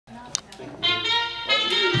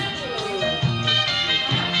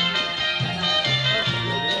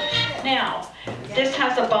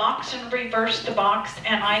has a box and reverse the box,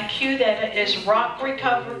 and I cue that it is rock,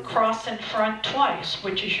 recover, cross in front twice,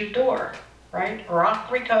 which is your door, right?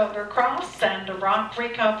 Rock, recover, cross, and a rock,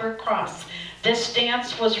 recover, cross. This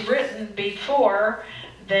dance was written before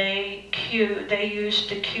they used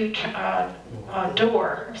the cue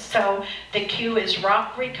door. So the cue is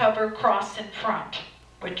rock, recover, cross in front,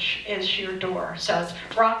 which is your door. So it's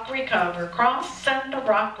rock, recover, cross, and a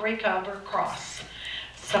rock, recover, cross.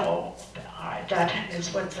 So that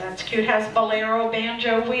is what that's cute. It has bolero,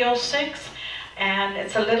 banjo, wheel 6, and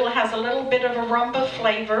it's has a little bit of a rumba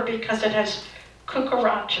flavor because it has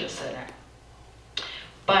cucarachas in it.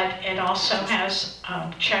 But it also has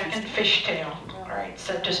check and fishtail. All right,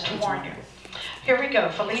 so just to warn you. Here we go.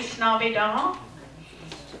 Feliz Navidad.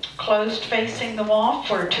 Closed facing the wall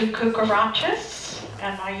for 2 cucarachas,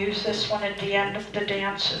 and I use this one at the end of the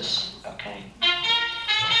dances. Okay.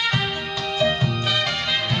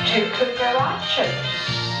 2 cucarachas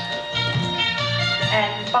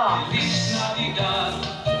and box.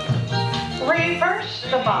 Reverse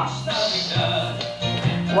the box.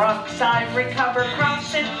 Rock side, recover,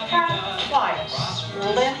 cross in front twice.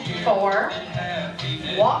 Lift 4.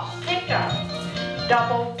 Walk, pick up.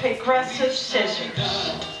 Double progressive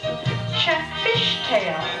scissors. Check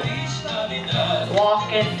fishtail.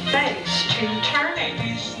 Walk in face, 2 turning.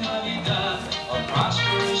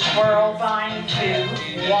 Twirl bind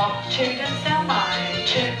 2. Walk 2 to semi,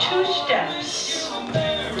 2 2-steps.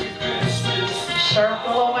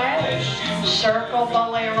 Circle away. Circle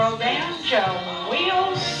bolero banjo,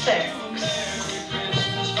 wheel 6.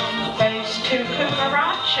 Face 2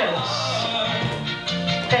 cucarachas.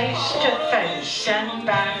 Face to face and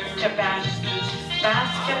back to back.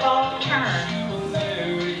 Basketball turn.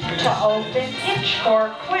 To open hitch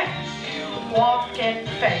for quick. Walk in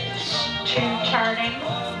face. 2 turning.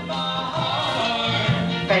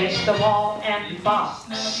 Face the wall and box.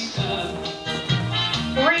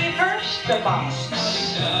 Reverse the box.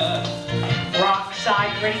 Rock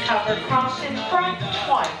side, recover, cross in front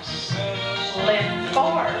twice. Lift 4.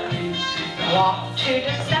 Walk 2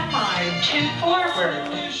 to semi, 2 forward.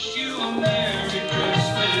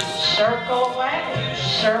 Circle away.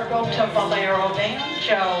 Circle to bolero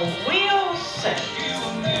banjo, wheel 6.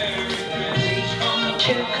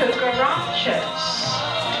 2 cucarachas.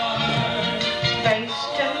 Face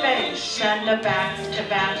to face and a back to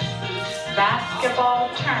back. Basketball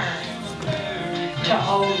turn. To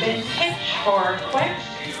open hitch for quick.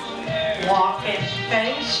 Walk in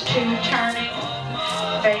face, 2 turning.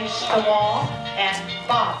 Face the wall and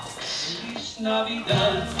box.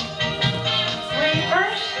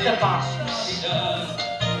 Reverse the box.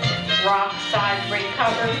 Rock side,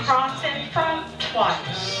 recover, cross in front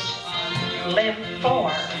twice. Lift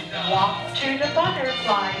 4. Walk 2 to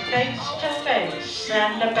butterfly, face to face,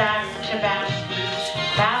 and a back to back.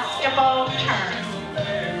 Basketball turn.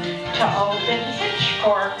 To open hitch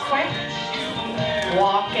for quick.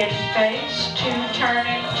 Walk in face, 2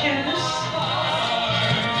 turning 2s.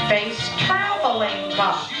 Face traveling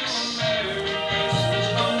box.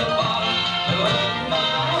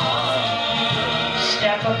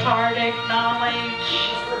 Step apart, acknowledge.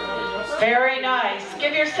 Very nice.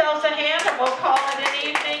 Give yourselves a hand and we'll call it an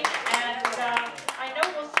evening. And I know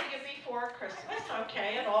we'll see you before Christmas,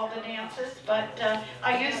 okay, at all the dances. But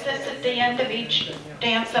I use this at the end of each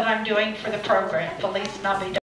dance that I'm doing for the program. Feliz Navidad.